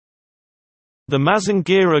The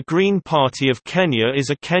Mazingira Green Party of Kenya is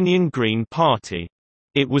a Kenyan Green Party.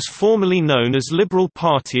 It was formerly known as Liberal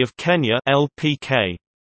Party of Kenya (LPK).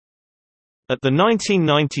 At the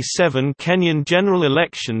 1997 Kenyan general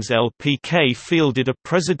elections, LPK fielded a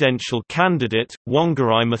presidential candidate,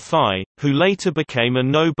 Wangari Maathai, who later became a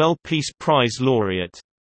Nobel Peace Prize laureate.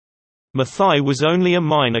 Maathai was only a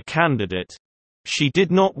minor candidate. She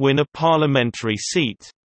did not win a parliamentary seat.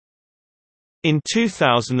 In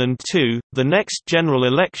 2002, the next general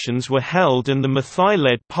elections were held and the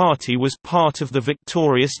Maathai-led party was part of the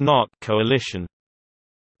victorious NARC coalition.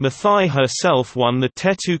 Maathai herself won the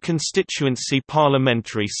Tetu constituency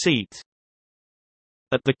parliamentary seat.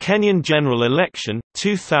 At the Kenyan general election,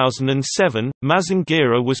 2007,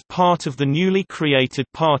 Mazingira was part of the newly created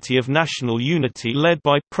Party of National Unity led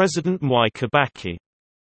by President Mwai Kibaki.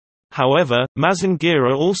 However,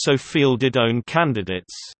 Mazingira also fielded own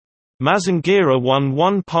candidates. Mazingira won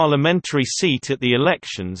one parliamentary seat at the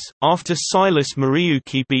elections, after Silas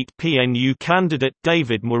Muriuki beat PNU candidate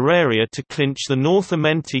David Muraria to clinch the North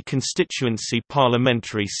Amenti constituency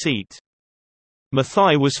parliamentary seat.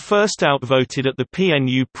 Maathai was first outvoted at the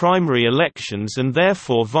PNU primary elections and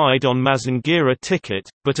therefore vied on Mazingira ticket,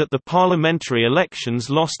 but at the parliamentary elections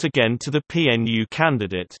lost again to the PNU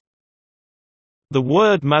candidate. The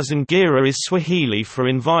word Mazingira is Swahili for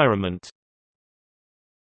environment.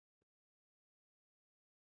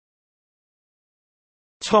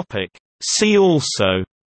 See also: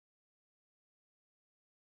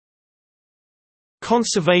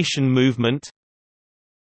 Conservation movement,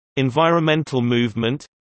 Environmental movement,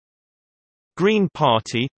 Green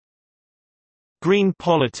Party, Green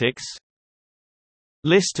politics,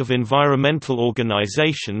 List of environmental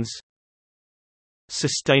organizations,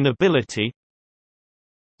 Sustainability,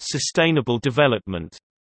 Sustainable development.